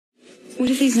What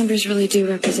if these numbers really do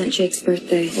represent Jake's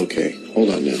birthday? Okay, hold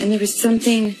on now. And there was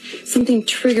something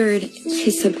triggered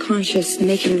his subconscious to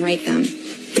make him write them.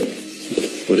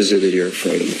 What is it that you're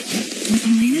afraid of?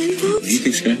 Elena involved? What do you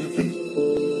think's gonna happen?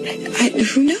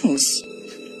 Who knows?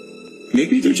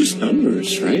 Maybe they're just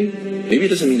numbers, right? Maybe it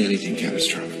doesn't mean anything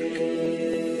catastrophic.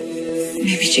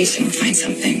 Maybe Jason will find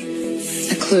something.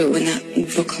 A clue in that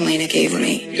book Helena gave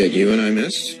me. That you and I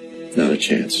missed? Not a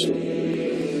chance.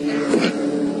 What?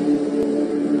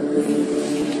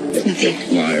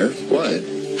 Nothing. Liar. What?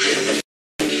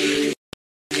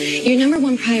 Your number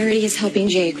one priority is helping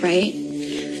Jake, right?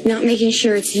 Not making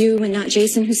sure it's you and not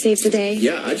Jason who saves the day?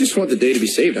 Yeah, I just want the day to be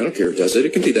saved. I don't care who does it.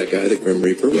 It can be that guy, the Grim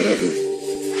Reaper, whatever.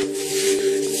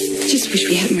 Just wish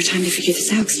we had more time to figure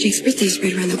this out, because Jake's birthday's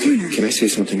right around the corner. Can I say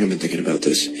something? I've been thinking about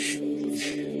this.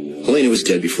 Helena was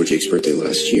dead before Jake's birthday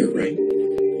last year, right?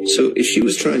 So if she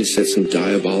was trying to set some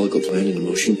diabolical plan into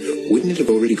motion, wouldn't it have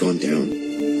already gone down?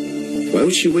 Why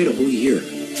would she wait a whole year?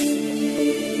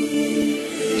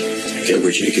 I get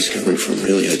where Jake is coming from,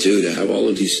 really, I do. To have all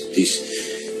of these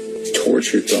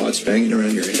tortured thoughts banging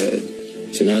around your head,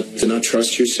 to not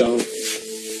trust yourself.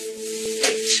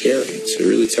 It's scary. It's a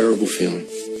really terrible feeling.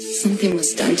 Something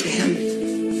was done to him.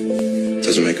 It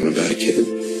doesn't make him a bad kid.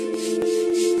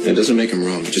 And it doesn't make him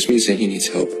wrong. It just means that he needs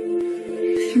help.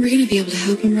 And we're going to be able to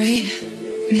help him, right?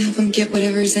 And help him get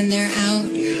whatever's in there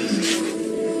out. Yeah.